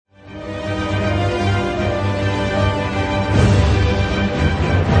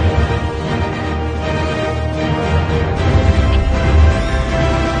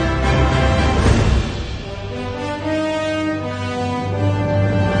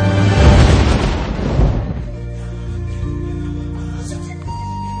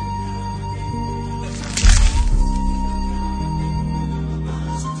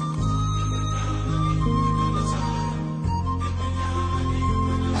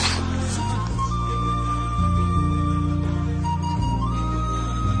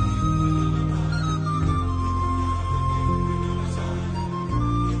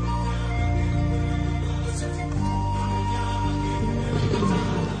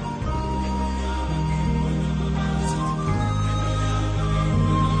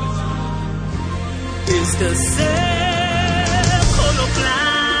The circle of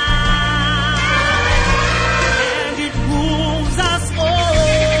life, and it moves us all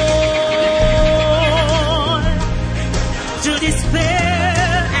to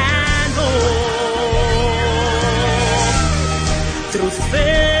despair and hope through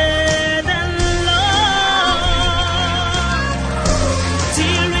faith.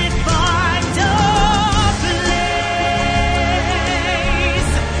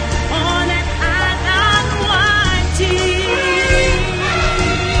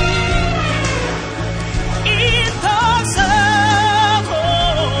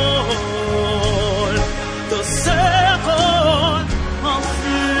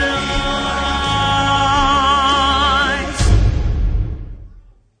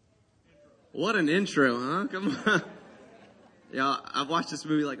 What an intro, huh? Come on. Yeah, I've watched this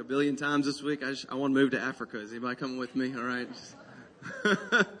movie like a billion times this week. I want to move to Africa. Is anybody coming with me? All right.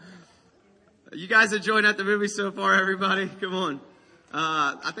 You guys enjoying the movie so far, everybody? Come on.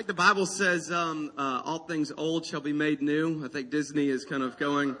 I think the Bible says all things old shall be made new. I think Disney is kind of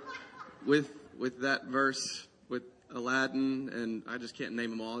going with that verse with Aladdin, and I just can't name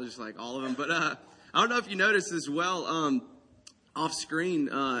them all, just like all of them. But I don't know if you noticed as well, off screen,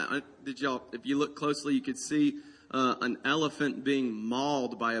 if you look closely, you could see an elephant being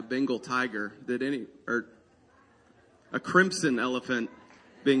mauled by a Bengal tiger. Or a crimson elephant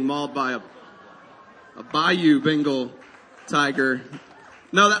being mauled by a Bayou Bengal tiger.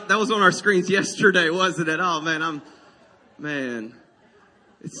 No, that was on our screens yesterday, wasn't it? Oh man,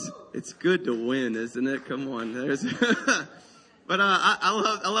 it's good to win, isn't it? Come on, But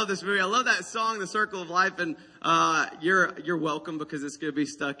I love this movie. I love that song, "The Circle of Life," and you're welcome, because it's going to be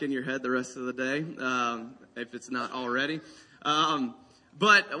stuck in your head the rest of the day, if it's not already.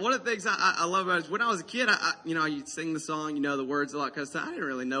 But one of the things I love about it is when I was a kid, you'd sing the song, the words a lot, because I didn't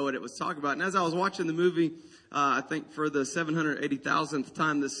really know what it was talking about. And as I was watching the movie, I think for the 780,000th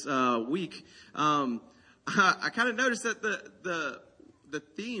time this week, I kind of noticed that the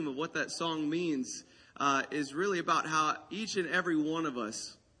theme of what that song means is really about how each and every one of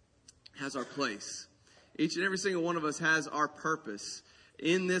us has our place. Each and every single one of us has our purpose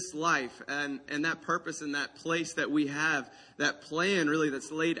in this life, and that purpose and that place that we have, that plan really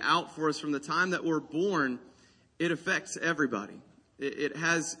that's laid out for us from the time that we're born, it affects everybody. It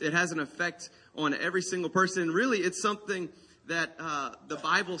has an effect on every single person. And really, it's something that the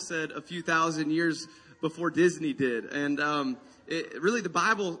Bible said a few thousand years before Disney did. And really, the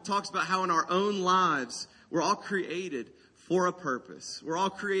Bible talks about how in our own lives, we're all created for a purpose. We're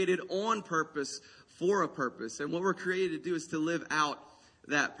all created on purpose for a purpose. And what we're created to do is to live out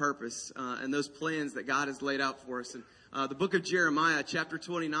that purpose and those plans that God has laid out for us. And the book of Jeremiah, chapter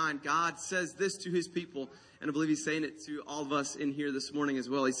 29, God says this to his people, and I believe he's saying it to all of us in here this morning as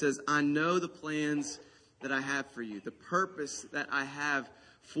well. He says, "I know the plans that I have for you, the purpose that I have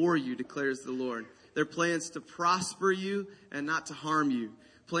for you, declares the Lord. They're plans to prosper you and not to harm you.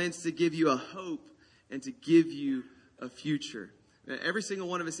 Plans to give you a hope and to give you a future." Now, every single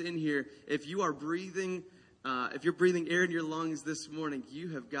one of us in here, if you're breathing air in your lungs this morning, you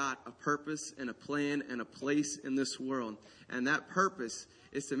have got a purpose and a plan and a place in this world. And that purpose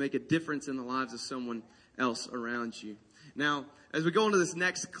is to make a difference in the lives of someone else around you. Now, as we go into this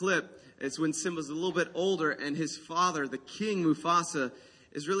next clip, it's when Simba's a little bit older, and his father, the king Mufasa,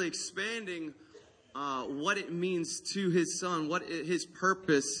 is really expanding what it means to his son, what his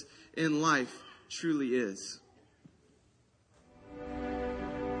purpose in life truly is.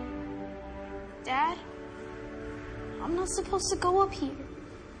 Dad, I'm not supposed to go up here.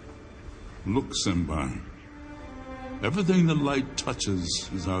 Look, Simba. Everything the light touches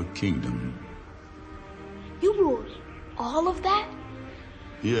is our kingdom. You rule all of that?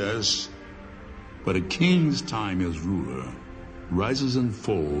 Yes, but a king's time as ruler rises and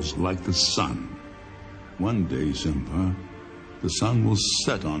falls like the sun. One day, Simba, the sun will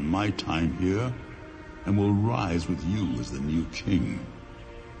set on my time here and will rise with you as the new king.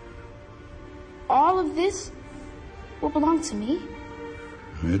 All of this will belong to me?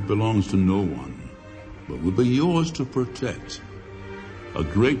 It belongs to no one, but will be yours to protect. A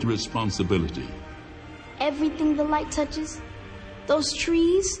great responsibility. Everything the light touches? Those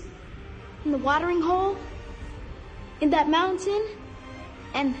trees? In the watering hole? In that mountain?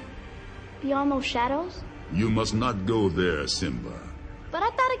 And beyond those shadows? You must not go there, Simba. But I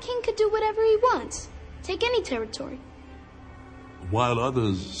thought a king could do whatever he wants. Take any territory. While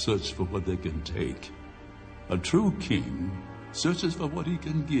others search for what they can take, a true king searches for what he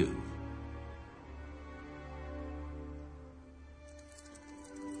can give.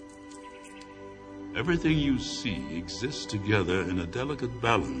 Everything you see exists together in a delicate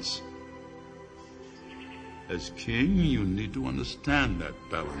balance. As king, you need to understand that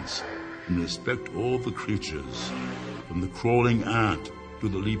balance and respect all the creatures, from the crawling ant to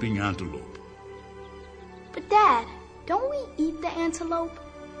the leaping antelope. But Dad, don't we eat the antelope?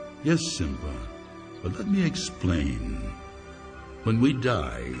 Yes, Simba, but let me explain. When we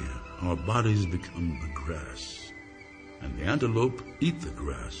die, our bodies become the grass, and the antelope eat the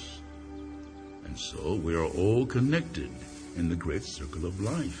grass. And so we are all connected in the great circle of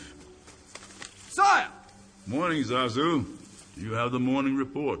life. Sire! Morning, Zazu. Do you have the morning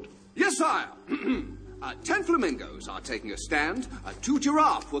report? Yes, sire. 10 flamingos are taking a stand. 2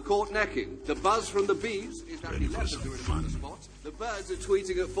 giraffe were caught necking. The buzz from the bees is that Ready for some fun? The birds are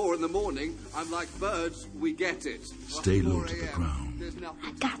tweeting at 4 in the morning. I'm like, birds, we get it. Stay low to the ground. There's nothing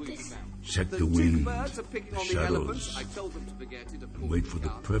I to got tweet this. about. Check the two wind, birds are picking the on the elephants. shadows, I told them to forget it, of and course. wait for the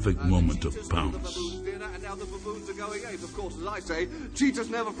Now, perfect the moment to cheetahs stole the pounce. baboons' dinner, and now the baboons are going ape. Of course, as I say,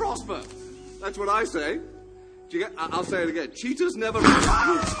 cheetahs never prosper. That's what I say. Do you get? I'll say it again. Cheetahs never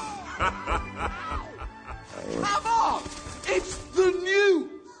prosper. Come on! It's the news!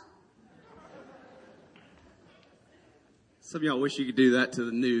 Some of y'all wish you could do that to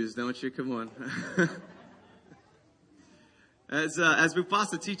the news, don't you? Come on. As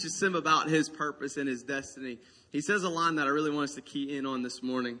Mufasa teaches Simba about his purpose and his destiny, he says a line that I really want us to key in on this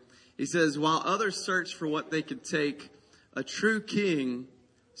morning. He says, while others search for what they can take, a true king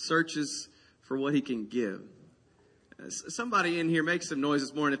searches for what he can give. Somebody in here make some noise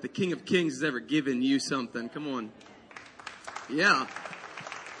this morning if the King of Kings has ever given you something. Come on. Yeah.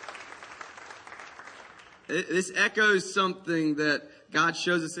 This echoes something that God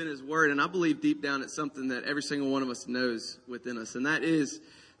shows us in His Word, and I believe deep down it's something that every single one of us knows within us, and that is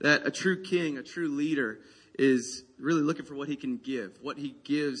that a true king, a true leader, is really looking for what he can give, what he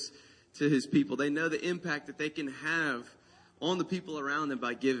gives to his people. They know the impact that they can have on the people around them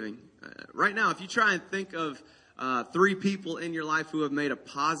by giving. Right now, if you try and think of 3 people in your life who have made a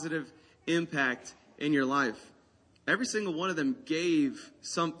positive impact in your life, every single one of them gave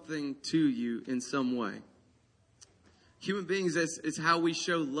something to you in some way. Human beings, is how we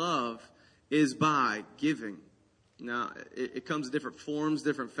show love is by giving. Now, it comes in different forms,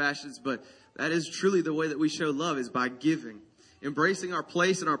 different fashions, but that is truly the way that we show love is by giving. Embracing our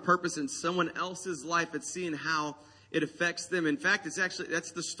place and our purpose in someone else's life and seeing how it affects them. In fact,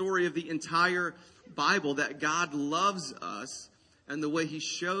 that's the story of the entire Bible, that God loves us, and the way He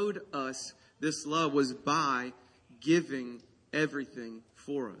showed us this love was by giving everything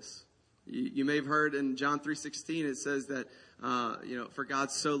for us. You may have heard in John 3:16, it says that, for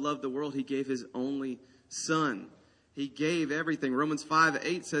God so loved the world, He gave His only Son. He gave everything. Romans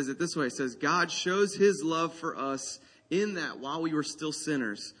 5:8 says it this way. It says, God shows His love for us in that while we were still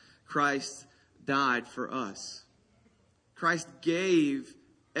sinners, Christ died for us. Christ gave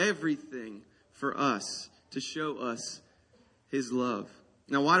everything for us to show us His love.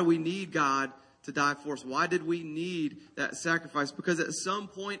 Now, why do we need God to die for us? Why did we need that sacrifice? Because at some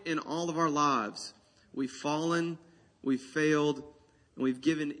point in all of our lives, we've fallen, we've failed, and we've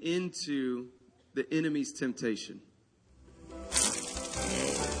given into the enemy's temptation.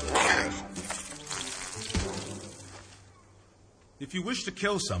 If you wish to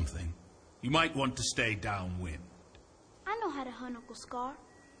kill something, you might want to stay downwind. I know how to hunt, Uncle Scar.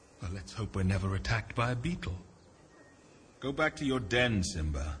 Well, let's hope we're never attacked by a beetle. Go back to your den,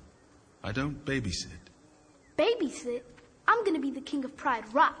 Simba. I don't babysit. Babysit? I'm gonna be the king of Pride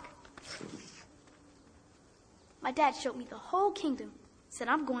Rock. My dad showed me the whole kingdom. Said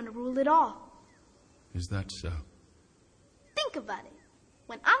I'm going to rule it all. Is that so? Think about it.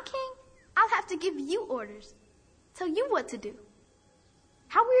 When I'm king, I'll have to give you orders. Tell you what to do.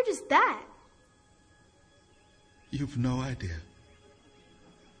 How weird is that? You've no idea.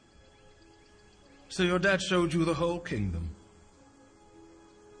 So your dad showed you the whole kingdom.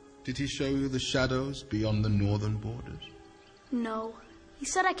 Did he show you the shadows beyond the northern borders? No. He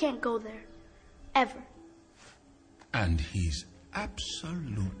said I can't go there. Ever. And he's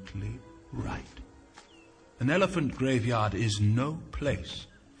absolutely right. An elephant graveyard is no place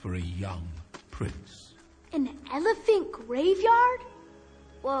for a young prince. An elephant graveyard?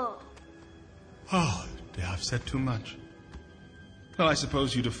 Whoa. Oh, dear, I've said too much. Well, I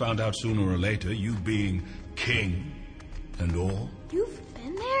suppose you'd have found out sooner or later, you being king and all. You've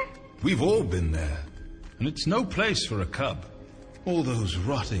been there? We've all been there. And it's no place for a cub. All those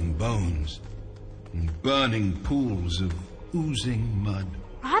rotting bones and burning pools of oozing mud.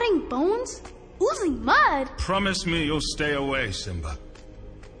 Rotting bones? Oozing mud? Promise me you'll stay away, Simba.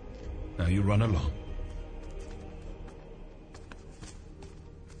 Now you run along.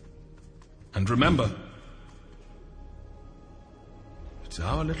 And remember, it's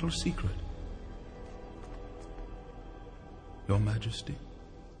our little secret. Your Majesty.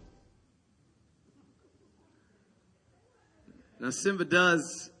 Now, Simba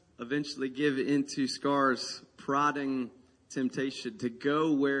does eventually give into Scar's prodding temptation to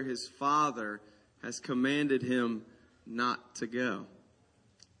go where his father has commanded him not to go.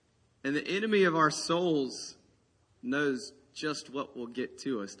 And the enemy of our souls knows just what will get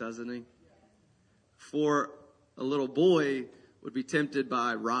to us, doesn't he? For a little boy would be tempted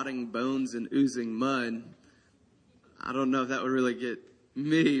by rotting bones and oozing mud. I don't know if that would really get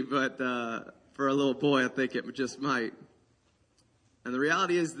me, but for a little boy, I think it just might. And the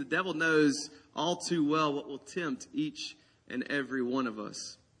reality is the devil knows all too well what will tempt each and every one of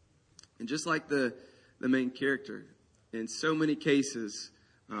us. And just like the main character, in so many cases,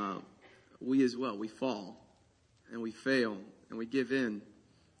 we as well, we fall and we fail and we give in.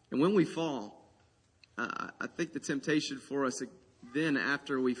 And when we fall, I think the temptation for us then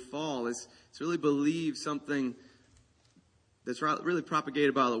after we fall is to really believe something that's really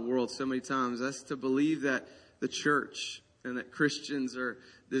propagated by the world so many times. That's to believe that the church and that Christians are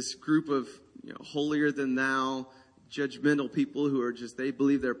this group of holier than thou, judgmental people who are just, they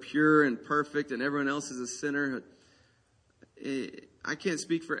believe they're pure and perfect and everyone else is a sinner. I can't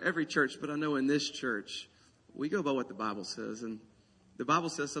speak for every church, but I know in this church, we go by what the Bible says. And the Bible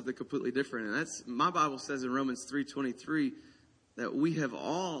says something completely different. And that's, my Bible says in Romans 3:23 that we have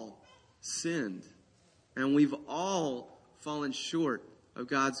all sinned and we've all fallen short of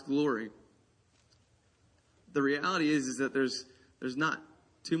God's glory. The reality is that there's not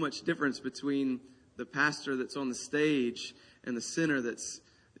too much difference between the pastor that's on the stage and the sinner that's,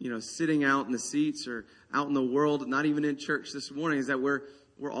 sitting out in the seats or out in the world, not even in church this morning, is that we're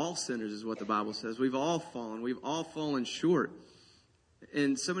all sinners is what the Bible says. We've all fallen. We've all fallen short.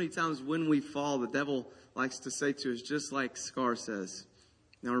 And so many times when we fall, the devil likes to say to us, just like Scar says,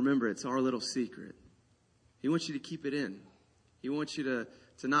 now remember, it's our little secret. He wants you to keep it in. He wants you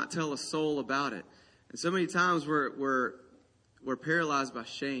to not tell a soul about it. And so many times we're paralyzed by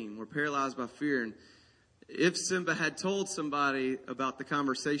shame. We're paralyzed by fear. And if Simba had told somebody about the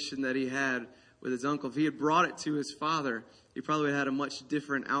conversation that he had with his uncle, if he had brought it to his father, he probably would have had a much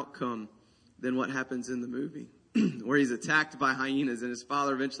different outcome than what happens in the movie, where he's attacked by hyenas and his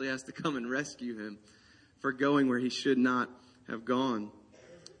father eventually has to come and rescue him for going where he should not have gone.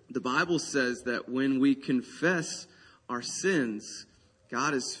 The Bible says that when we confess our sins,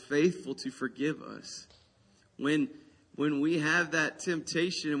 God is faithful to forgive us. When we have that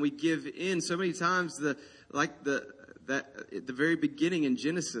temptation and we give in, so many times at the very beginning in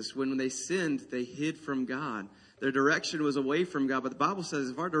Genesis, when they sinned, they hid from God. Their direction was away from God. But the Bible says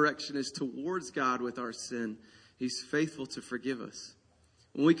if our direction is towards God with our sin, He's faithful to forgive us.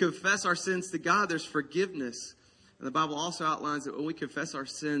 When we confess our sins to God, there's forgiveness. And the Bible also outlines that when we confess our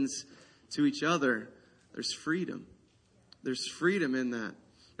sins to each other, there's freedom. There's freedom in that.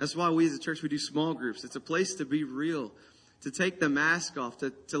 That's why we as a church, we do small groups. It's a place to be real, to take the mask off,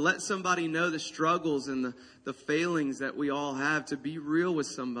 to let somebody know the struggles and the failings that we all have, to be real with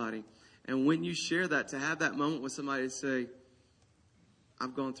somebody. And when you share that, to have that moment with somebody to say,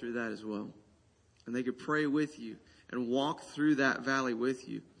 I've gone through that as well. And they could pray with you and walk through that valley with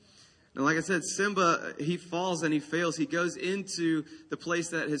you. Now, like I said, Simba, he falls and he fails. He goes into the place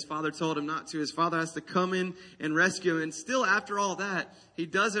that his father told him not to. His father has to come in and rescue him. And still, after all that, he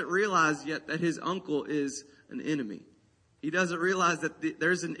doesn't realize yet that his uncle is an enemy. He doesn't realize that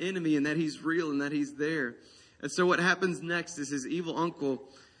there's an enemy and that he's real and that he's there. And so what happens next is his evil uncle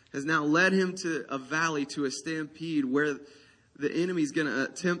has now led him to a valley, to a stampede where the enemy's going to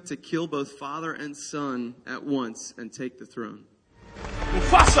attempt to kill both father and son at once and take the throne.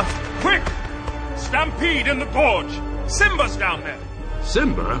 Mufasa, quick! Stampede in the gorge. Simba's down there.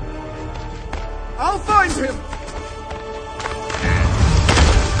 Simba? I'll find him!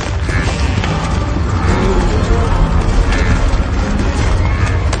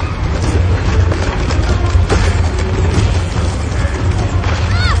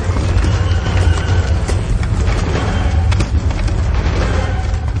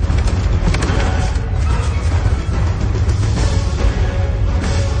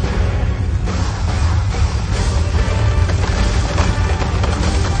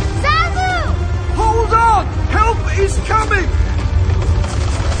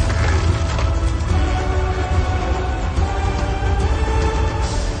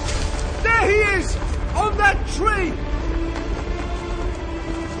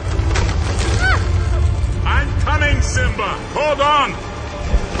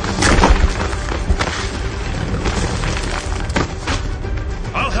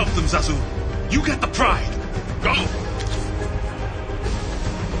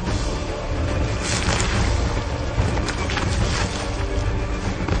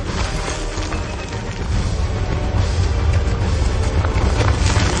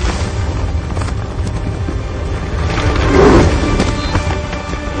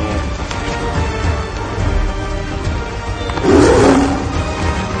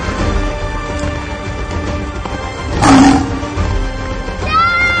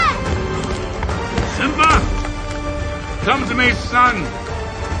 Come to me, son.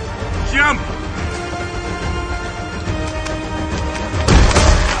 Jump!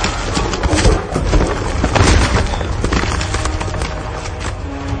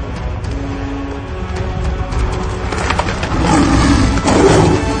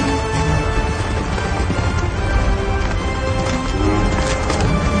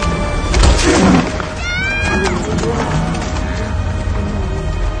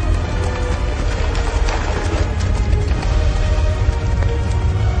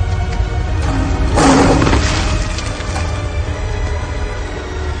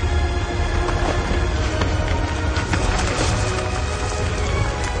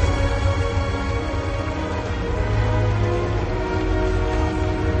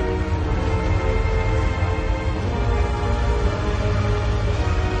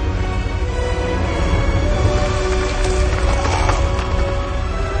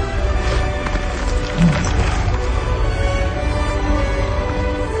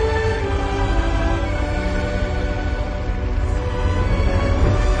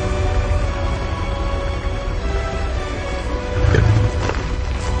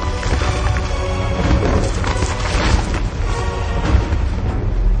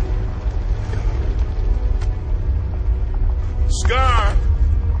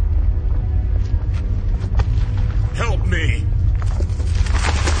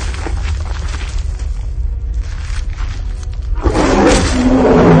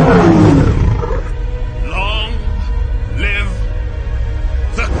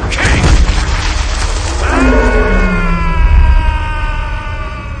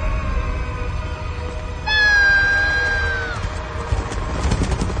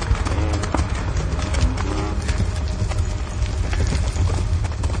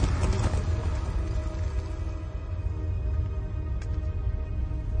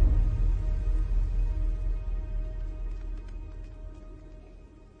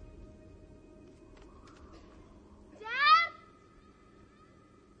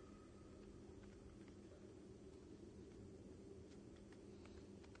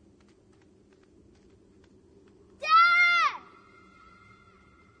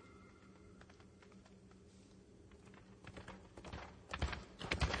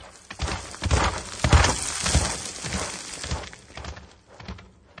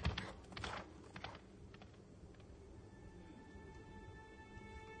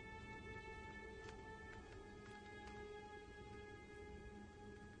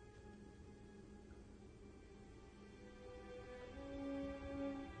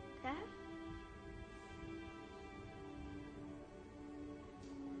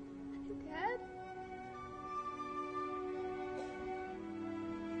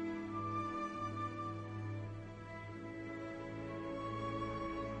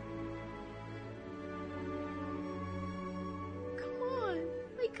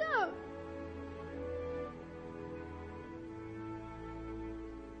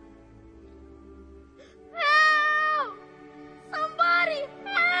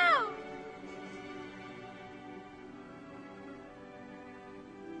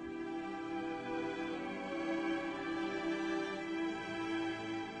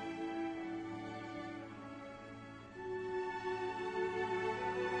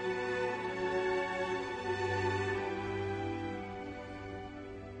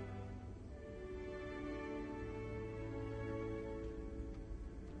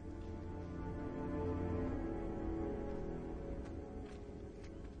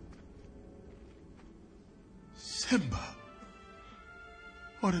 Simba,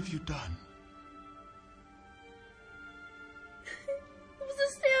 what have you done? It was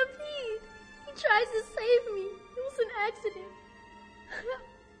a stampede. He tried to save me. It was an accident.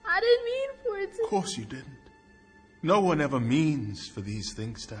 I didn't mean for it to. Of course you didn't. No one ever means for these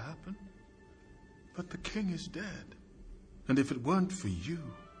things to happen. But the king is dead. And if it weren't for you,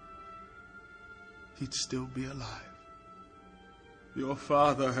 he'd still be alive. Your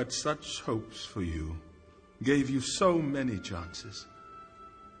father had such hopes for you, gave you so many chances.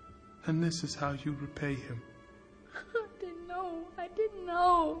 And this is how you repay him. I didn't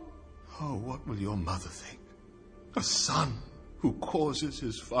know. Oh, what will your mother think? A son who causes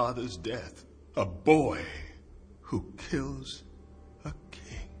his father's death. A boy who kills a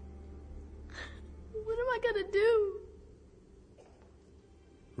king. What am I gonna do?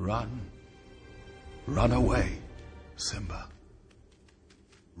 Run. Run away, Simba.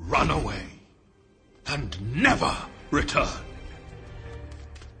 Run away and never return.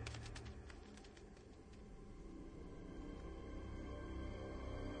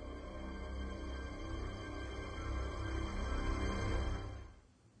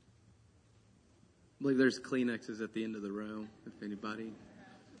 I believe there's Kleenexes at the end of the row, if anybody.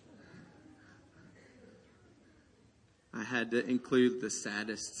 I had to include the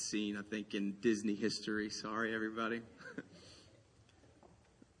saddest scene, I think, in Disney history. Sorry, everybody.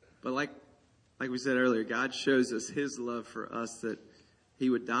 But like we said earlier, God shows us his love for us, that he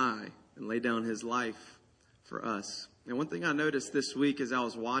would die and lay down his life for us. And one thing I noticed this week as I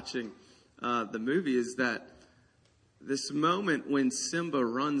was watching the movie is that this moment when Simba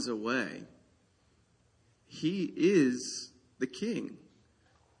runs away, he is the king.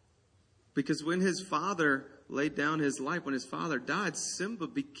 Because when his father laid down his life, when his father died, Simba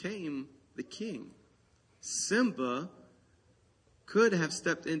became the king. Simba could have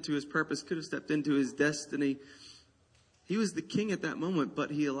stepped into his purpose, could have stepped into his destiny. He was the king at that moment,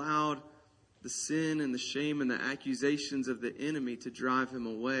 but he allowed the sin and the shame and the accusations of the enemy to drive him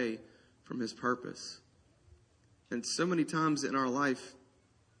away from his purpose. And so many times in our life,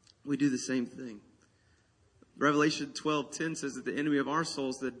 we do the same thing. Revelation 12:10 says that the enemy of our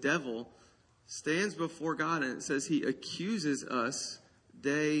souls, the devil, stands before God, and it says he accuses us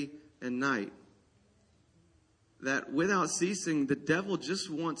day and night. That without ceasing, the devil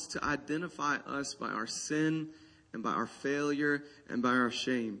just wants to identify us by our sin and by our failure and by our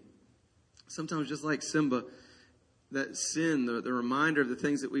shame. Sometimes just like Simba, that sin, the reminder of the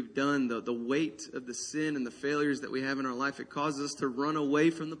things that we've done, the weight of the sin and the failures that we have in our life, it causes us to run away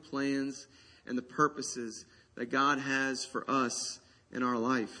from the plans and the purposes that God has for us in our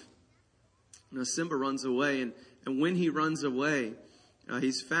life. Simba runs away, and when he runs away,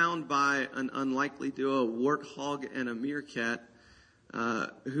 he's found by an unlikely duo, a warthog and a meerkat,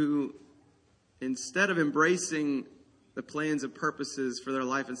 who, instead of embracing the plans and purposes for their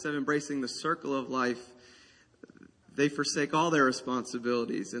life, instead of embracing the circle of life, they forsake all their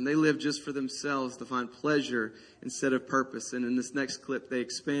responsibilities, and they live just for themselves to find pleasure instead of purpose. And in this next clip, they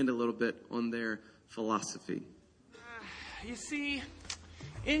expand a little bit on their philosophy. You see,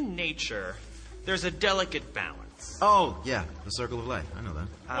 in nature, there's a delicate balance. Oh, yeah, the circle of life. I know that.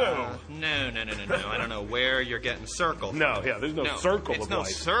 No. I don't know where you're getting circle. No, yeah, there's no circle it's of no life.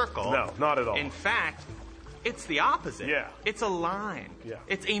 circle. No, not at all. In fact, it's the opposite. Yeah. It's a line. Yeah.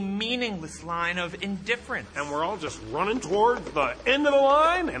 It's a meaningless line of indifference. And we're all just running toward the end of the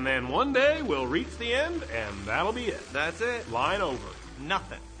line, and then one day we'll reach the end, and that'll be it. That's it. Line over.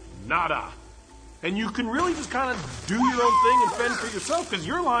 Nothing. Nada. And you can really just kind of do your own thing and fend for yourself, because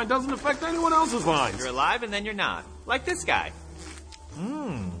your line doesn't affect anyone else's lines. You're alive and then you're not. Like this guy.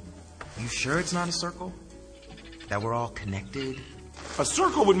 You sure it's not a circle? That we're all connected? A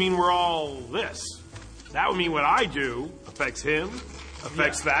circle would mean we're all this. That would mean what I do affects him,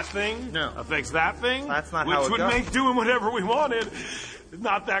 affects that thing, affects that thing. That's not how it goes. Which would make doing whatever we wanted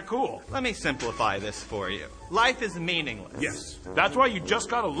not that cool. Let me simplify this for you. Life is meaningless. Yes. That's why you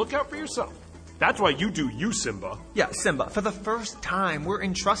just got to look out for yourself. That's why you do you, Simba. Yeah, Simba, for the first time, we're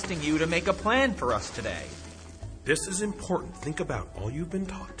entrusting you to make a plan for us today. This is important. Think about all you've been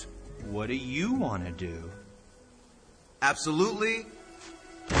taught. What do you want to do? Absolutely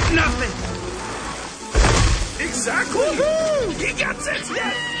nothing. Exactly. Woo-hoo! He gets it.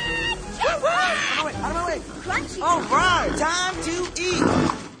 Yes. Out of my way. Crunchy. All right, time to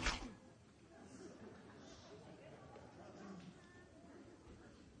eat.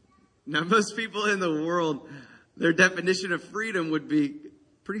 Now, most people in the world, their definition of freedom would be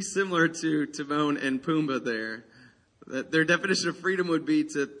pretty similar to Timon and Pumbaa there. That their definition of freedom would be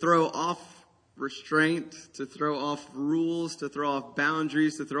to throw off restraint, to throw off rules, to throw off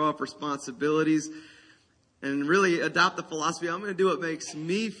boundaries, to throw off responsibilities, and really adopt the philosophy, I'm going to do what makes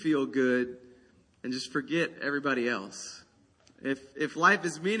me feel good and just forget everybody else. If life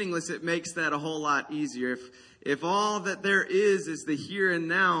is meaningless, it makes that a whole lot easier. If all that there is the here and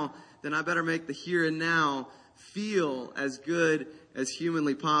now, then I better make the here and now feel as good as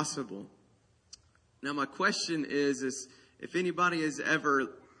humanly possible. Now, my question is if anybody has ever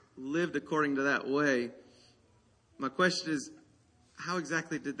lived according to that way, my question is, how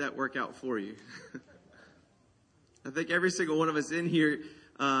exactly did that work out for you? I think every single one of us in here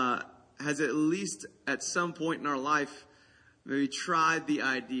has at least at some point in our life maybe tried the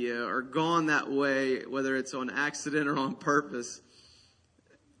idea or gone that way, whether it's on accident or on purpose.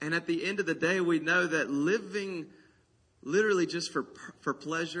 And at the end of the day, we know that living literally just for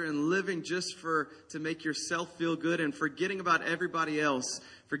pleasure and living just to make yourself feel good and forgetting about everybody else,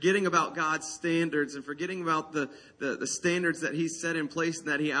 forgetting about God's standards and forgetting about the standards that He's set in place and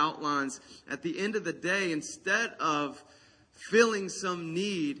that He outlines. At the end of the day, instead of feeling some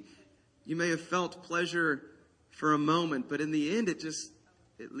need, you may have felt pleasure for a moment, but in the end, it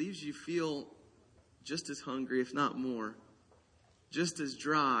leaves you feel just as hungry, if not more. Just as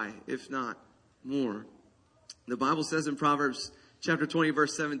dry, if not more. The Bible says in Proverbs chapter 20,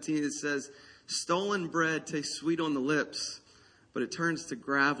 verse 17, it says, stolen bread tastes sweet on the lips, but it turns to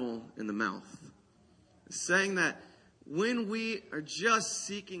gravel in the mouth. It's saying that when we are just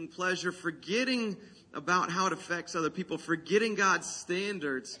seeking pleasure, forgetting about how it affects other people, forgetting God's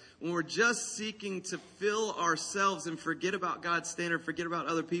standards, when we're just seeking to fill ourselves and forget about God's standard, forget about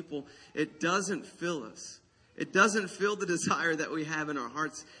other people, it doesn't fill us. It doesn't fill the desire that we have in our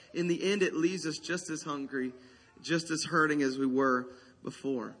hearts. In the end, it leaves us just as hungry, just as hurting as we were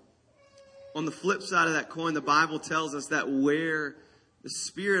before. On the flip side of that coin, the Bible tells us that where the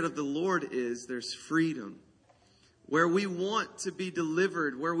Spirit of the Lord is, there's freedom. Where we want to be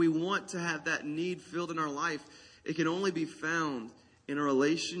delivered, where we want to have that need filled in our life, it can only be found in a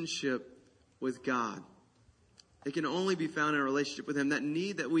relationship with God. It can only be found in a relationship with Him. That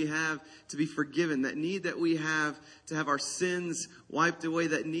need that we have to be forgiven, that need that we have to have our sins wiped away,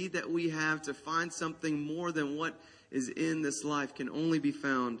 that need that we have to find something more than what is in this life can only be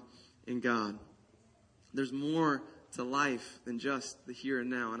found in God. There's more to life than just the here and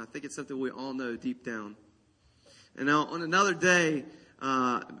now. And I think it's something we all know deep down. And now on another day,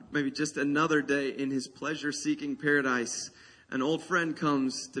 maybe just another day in his pleasure-seeking paradise, an old friend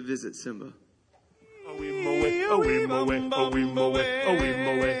comes to visit Simba.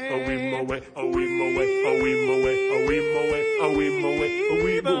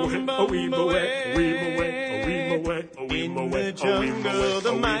 In the jungle,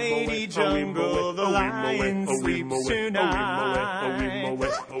 the mighty jungle, the lion sleeps tonight.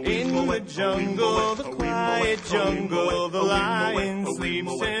 In the jungle, the quiet jungle, the lion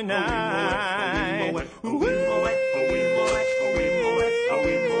sleeps tonight.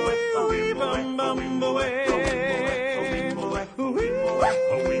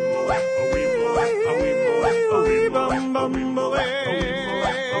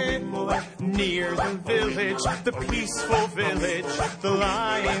 Near the village, the peaceful village, the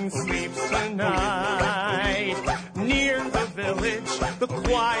lion sleeps tonight. Near the village, the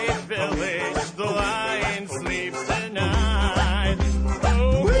quiet village, the lion sleeps tonight.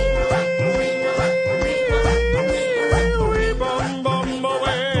 Oh, wee bum bum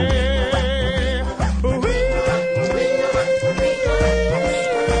away.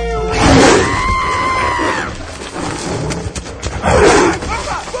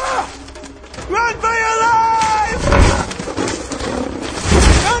 Run for your life!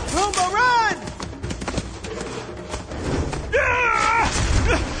 Run, Pumbaa, run!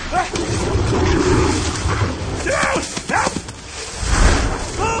 Help!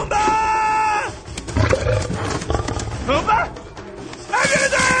 Pumbaa! Pumbaa? I'm gonna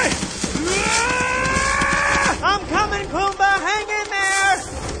die! I'm coming, Pumbaa! Hang in there!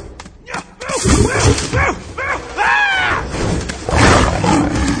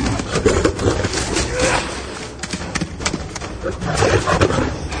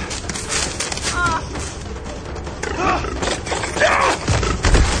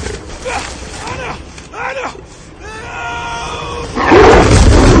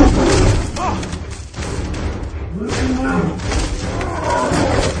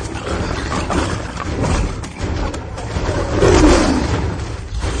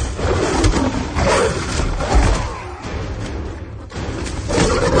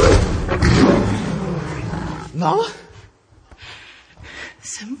 Nala?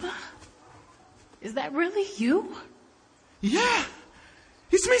 Simba? Is that really you? Yeah.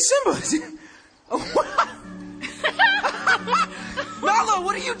 It's me, Simba. Nala,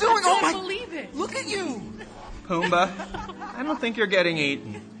 what are you doing? I can't believe it. Look at you. Pumbaa, I don't think you're getting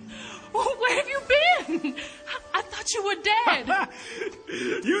eaten. Where have you been? I thought you were dead.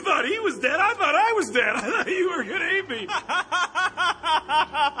 You thought he was dead? I thought I was dead. I thought you were going to eat me.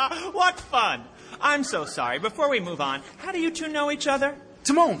 What fun. I'm so sorry. Before we move on, how do you two know each other?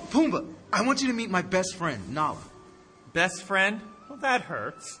 Timon, Pumbaa, I want you to meet my best friend, Nala. Best friend? Well, that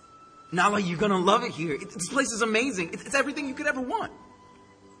hurts. Nala, you're gonna love it here. This place is amazing. It's everything you could ever want.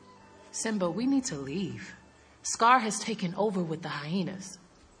 Simba, we need to leave. Scar has taken over with the hyenas.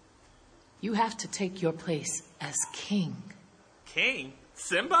 You have to take your place as king. King?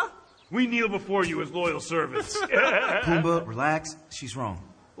 Simba? We kneel before you as loyal servants. Pumbaa, relax. She's wrong.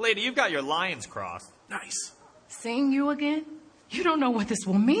 Lady, you've got your lions crossed. Nice. Seeing you again? You don't know what this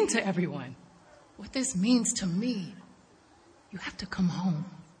will mean to everyone. What this means to me. You have to come home.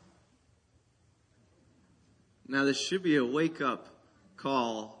 Now, this should be a wake-up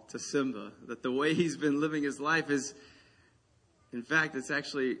call to Simba, that the way he's been living his life is, in fact, it's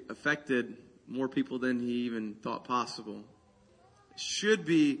actually affected more people than he even thought possible. It should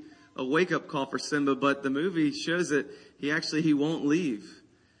be a wake-up call for Simba, but the movie shows that he won't leave.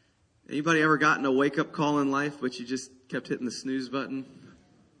 Anybody ever gotten a wake-up call in life, but you just kept hitting the snooze button?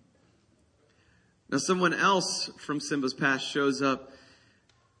 Now, someone else from Simba's past shows up,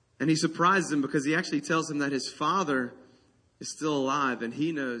 and he surprises him because he actually tells him that his father is still alive, and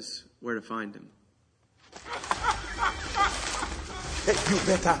he knows where to find him. Hey, you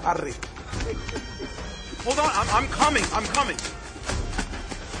better hurry. Hold on, I'm coming.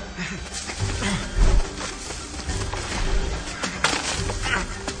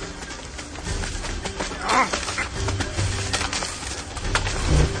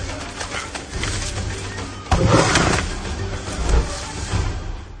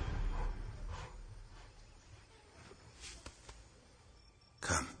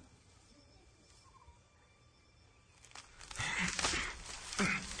 Come.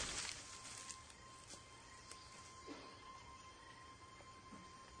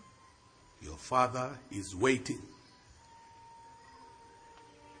 Your father is waiting.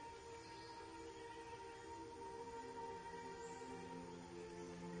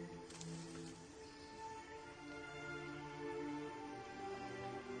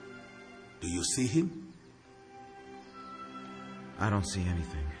 Do you see him? I don't see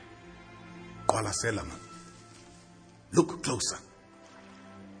anything. Kuala Selama. Look closer.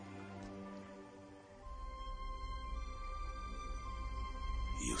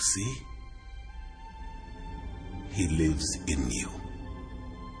 You see? He lives in you.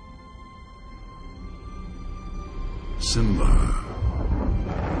 Simba.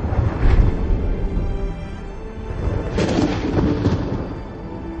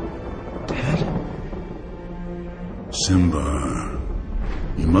 Simba,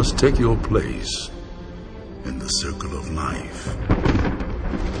 you must take your place in the circle of life.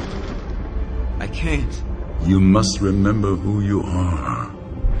 I can't. You must remember who you are,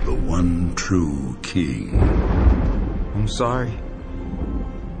 the one true king. I'm sorry.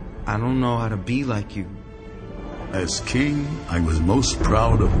 I don't know how to be like you. As king, I was most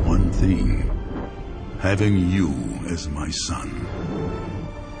proud of one thing, having you as my son.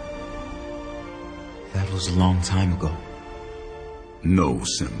 That was a long time ago. No,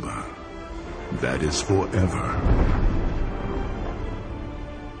 Simba. That is forever.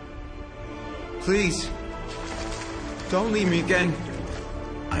 Please, don't leave me again.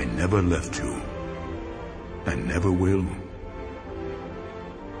 I never left you. I never will.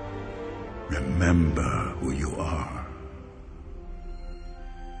 Remember who you are.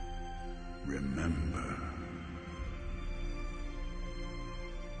 Remember.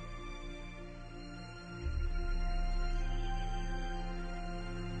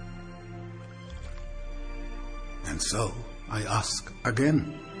 And so, I ask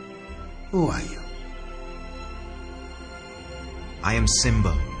again, who are you? I am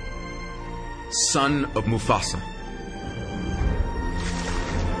Simba, son of Mufasa.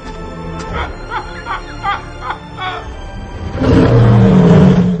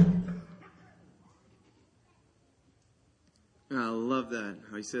 I love that.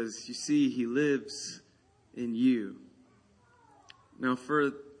 How he says, you see, he lives in you. Now,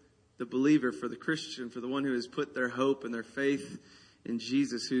 for the believer, for the Christian, for the one who has put their hope and their faith in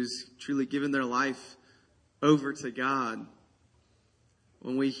Jesus, who's truly given their life over to God,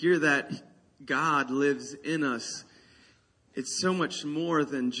 when we hear that God lives in us, it's so much more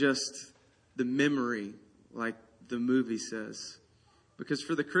than just the memory, like the movie says. Because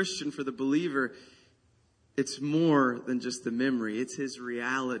for the Christian, for the believer, it's more than just the memory. It's his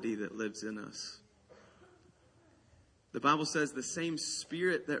reality that lives in us. The Bible says the same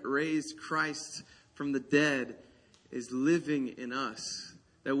Spirit that raised Christ from the dead is living in us.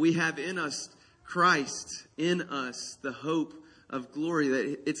 That we have in us Christ, in us, the hope of glory.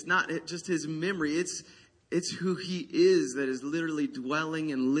 That it's not just his memory, it's who he is that is literally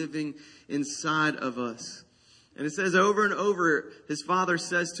dwelling and living inside of us. And it says over and over, his Father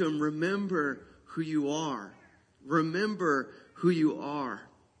says to him, remember who you are. Remember who you are.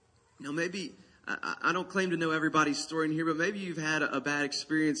 Now maybe, I don't claim to know everybody's story in here, but maybe you've had a bad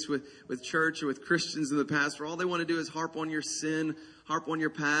experience with church or with Christians in the past where all they want to do is harp on your sin, harp on your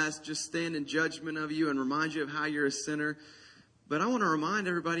past, just stand in judgment of you and remind you of how you're a sinner. But I want to remind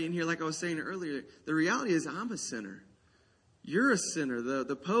everybody in here, like I was saying earlier, the reality is I'm a sinner. You're a sinner.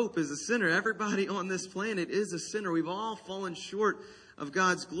 The Pope is a sinner. Everybody on this planet is a sinner. We've all fallen short of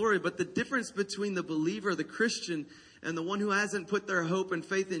God's glory. But the difference between the believer, the Christian, and the one who hasn't put their hope and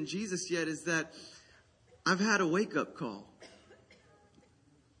faith in Jesus yet is that I've had a wake-up call.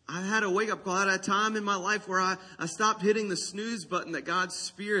 I had a wake-up call. I had a time in my life where I stopped hitting the snooze button, that God's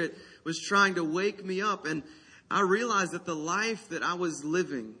Spirit was trying to wake me up. And I realized that the life that I was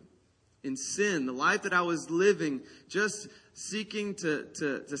living in sin, the life that I was living, just seeking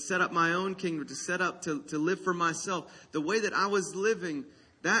to set up my own kingdom, to set up to live for myself, the way that I was living,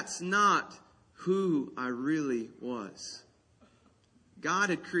 that's not who I really was. God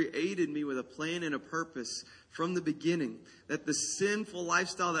had created me with a plan and a purpose from the beginning. That the sinful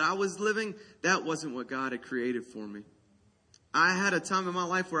lifestyle that I was living, that wasn't what God had created for me. I had a time in my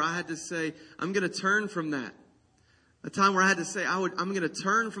life where I had to say, I'm going to turn from that. A time where I had to say, I'm going to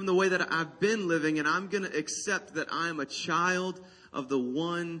turn from the way that I've been living, and I'm going to accept that I am a child of the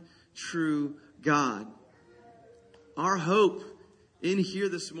one true God. Our hope in here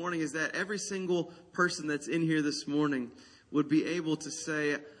this morning is that every single person that's in here this morning would be able to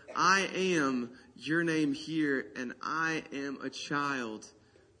say, I am your name here, and I am a child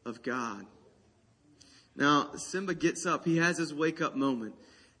of God. Now, Simba gets up. He has his wake-up moment.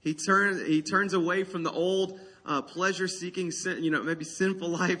 He turns away from the old pleasure-seeking, maybe sinful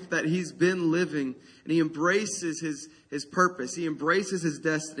life that he's been living, and he embraces his purpose. He embraces his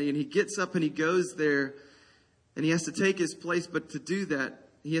destiny, and he gets up and he goes there, and he has to take his place. But to do that,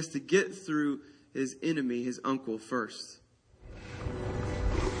 he has to get through his enemy, his uncle, first.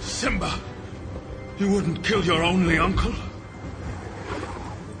 Simba, you wouldn't kill your only uncle?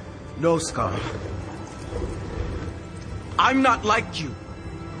 No, Scar. I'm not like you.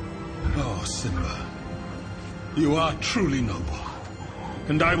 Oh, Simba, you are truly noble,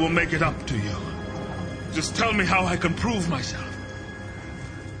 and I will make it up to you. Just tell me how I can prove myself.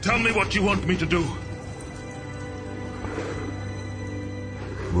 Tell me what you want me to do.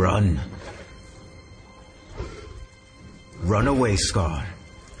 Run. Run away, Scar.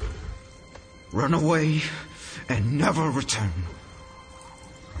 Run away and never return.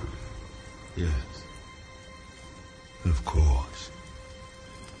 Yes. Of course.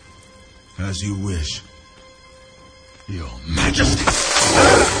 As you wish, Your Majesty.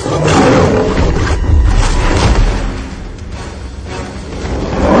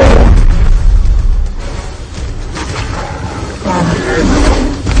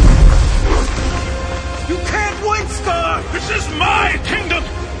 You can't win, Scar! This is my kingdom,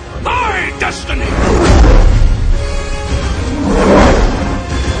 my destiny!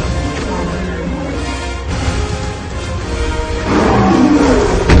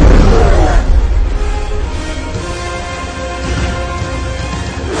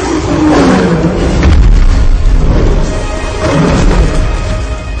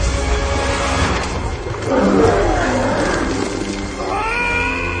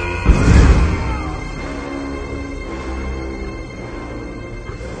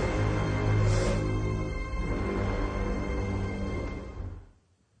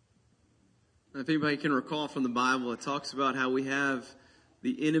 If anybody can recall from the Bible, it talks about how we have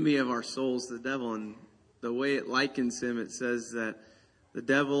the enemy of our souls, the devil, and the way it likens him, it says that the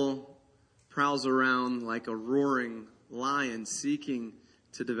devil prowls around like a roaring lion seeking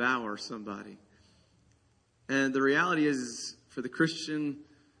to devour somebody. And the reality is, for the Christian,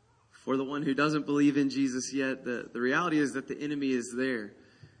 for the one who doesn't believe in Jesus yet, the reality is that the enemy is there.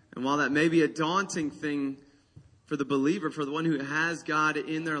 And while that may be a daunting thing for the believer, for the one who has God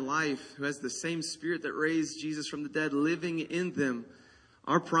in their life, who has the same Spirit that raised Jesus from the dead living in them,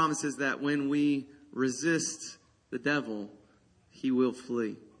 our promise is that when we resist the devil, he will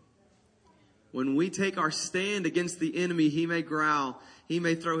flee. When we take our stand against the enemy, he may growl, he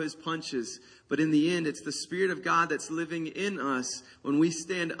may throw his punches, but in the end, it's the Spirit of God that's living in us. When we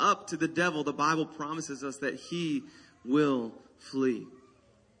stand up to the devil, the Bible promises us that he will flee.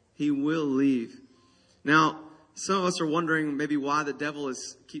 He will leave. Now, some of us are wondering maybe why the devil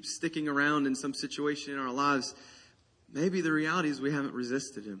keeps sticking around in some situation in our lives. Maybe the reality is we haven't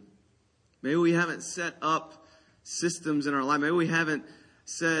resisted him. Maybe we haven't set up systems in our life. Maybe we haven't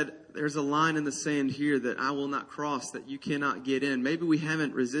said, there's a line in the sand here that I will not cross, that you cannot get in. Maybe we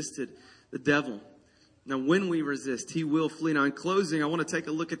haven't resisted the devil. Now, when we resist, he will flee. Now, in closing, I want to take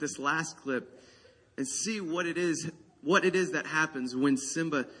a look at this last clip and see what it is that happens when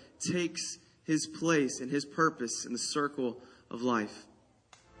Simba takes his place and his purpose in the circle of life.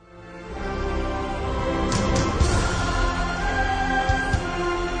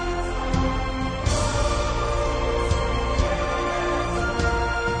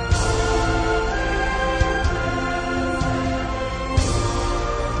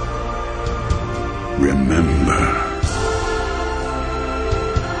 Remember.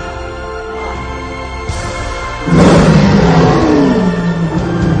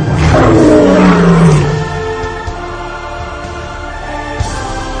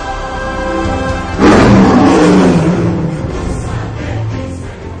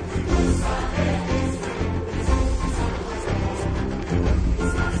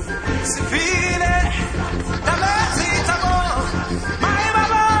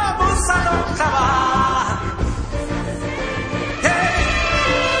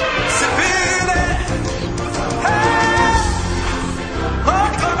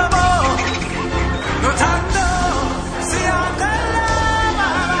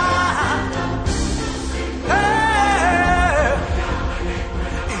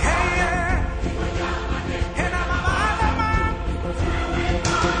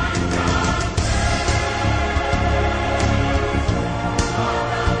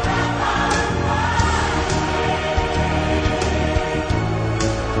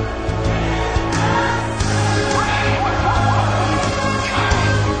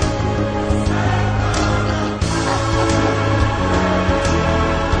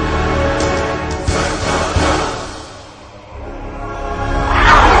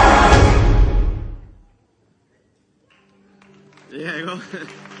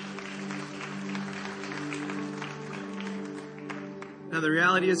 Now, the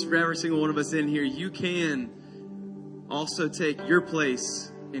reality is for every single one of us in here, you can also take your place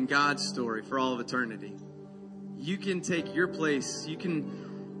in God's story for all of eternity. You can take your place. You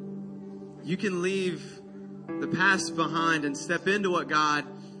can leave the past behind and step into what God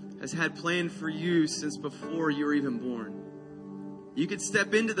has had planned for you since before you were even born. You can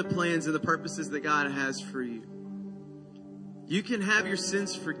step into the plans and the purposes that God has for you. You can have your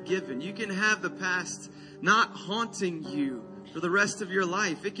sins forgiven. You can have the past not haunting you for the rest of your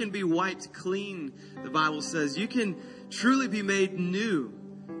life. It can be wiped clean, the Bible says. You can truly be made new.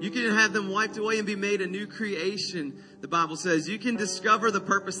 You can have them wiped away and be made a new creation, the Bible says. You can discover the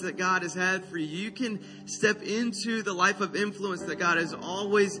purpose that God has had for you. You can step into the life of influence that God has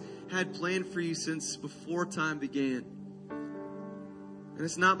always had planned for you since before time began. And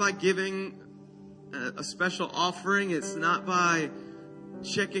it's not by giving a special offering. It's not by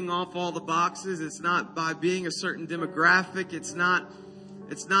checking off all the boxes. It's not by being a certain demographic. It's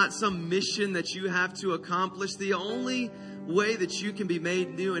not some mission that you have to accomplish. The only way that you can be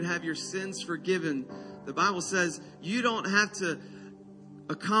made new and have your sins forgiven, the Bible says, you don't have to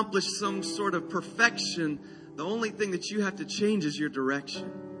accomplish some sort of perfection. The only thing that you have to change is your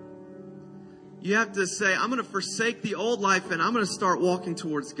direction. You have to say, I'm going to forsake the old life and I'm going to start walking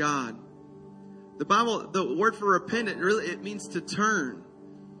towards God. The word for repentant, really, it means to turn.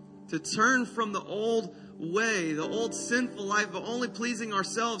 To turn from the old way, the old sinful life of only pleasing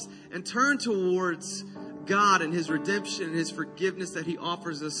ourselves, and turn towards God and His redemption and His forgiveness that He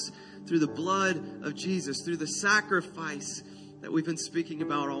offers us through the blood of Jesus, through the sacrifice that we've been speaking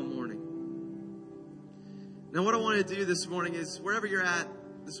about all morning. Now, what I want to do this morning is, wherever you're at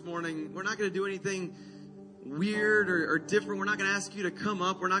this morning, we're not going to do anything weird or different. We're not going to ask you to come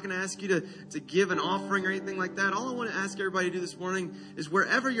up. We're not going to ask you to give an offering or anything like that. All I want to ask everybody to do this morning is,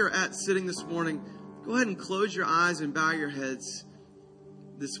 wherever you're at sitting this morning, go ahead and close your eyes and bow your heads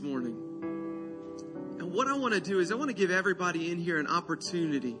this morning. And what I want to do is, I want to give everybody in here an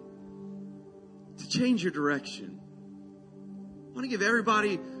opportunity to change your direction. I want to give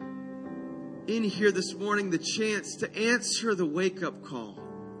everybody in here this morning the chance to answer the wake-up call.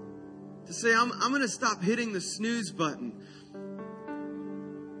 To say, I'm going to stop hitting the snooze button.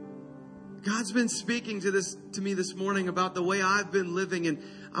 God's been speaking to me this morning about the way I've been living, and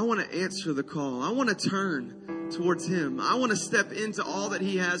I want to answer the call. I want to turn towards Him. I want to step into all that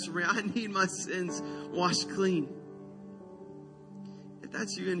He has for me. I need my sins washed clean. If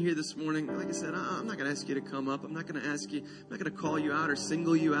that's you in here this morning, like I said, I'm not going to ask you to come up. I'm not going to ask you, I'm not going to call you out or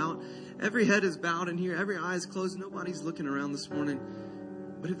single you out. Every head is bowed in here. Every eye is closed. Nobody's looking around this morning.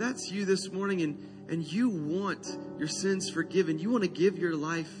 But if that's you this morning and you want your sins forgiven, you want to give your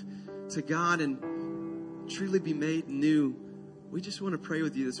life to God and truly be made new, we just want to pray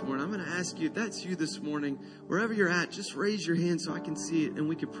with you this morning. I'm going to ask you, if that's you this morning, wherever you're at, just raise your hand so I can see it and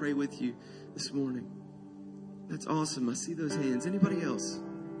we can pray with you this morning. That's awesome. I see those hands. Anybody else?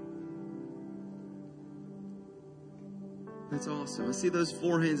 That's awesome. I see those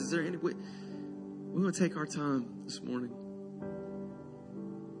 4 hands. Is there any way? We want to take our time this morning.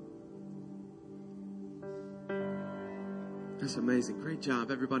 That's amazing. Great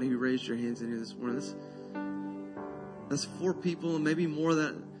job, everybody who raised your hands in here this morning. That's 4 people, and maybe more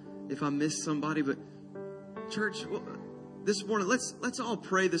that if I missed somebody. But church, this morning, let's all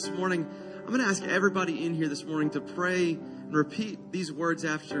pray this morning. I'm going to ask everybody in here this morning to pray and repeat these words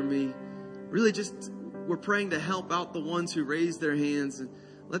after me. Really, we're praying to help out the ones who raised their hands and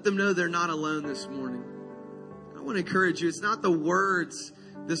let them know they're not alone this morning. I want to encourage you. It's not the words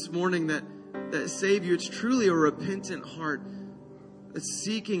this morning that save you. It's truly a repentant heart that's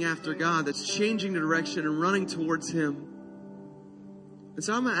seeking after God, that's changing the direction and running towards Him. And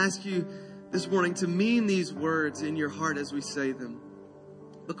so I'm going to ask you this morning to mean these words in your heart as we say them.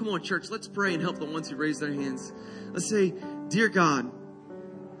 But come on, church, let's pray and help the ones who raise their hands. Let's say, Dear God,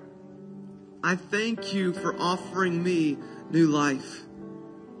 I thank you for offering me new life.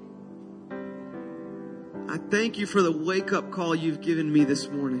 I thank you for the wake-up call you've given me this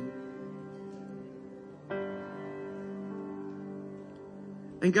morning.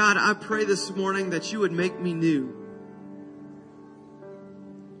 And God, I pray this morning that you would make me new.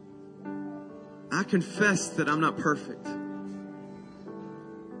 I confess that I'm not perfect.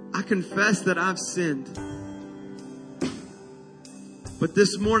 I confess that I've sinned. But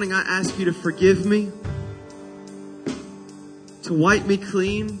this morning I ask you to forgive me, to wipe me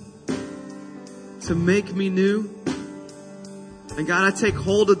clean, to make me new. And God, I take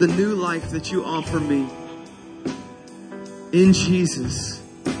hold of the new life that you offer me in Jesus.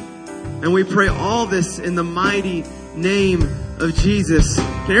 And we pray all this in the mighty name of Jesus.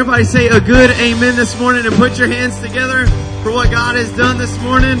 Can everybody say a good amen this morning and put your hands together for what God has done this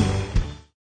morning?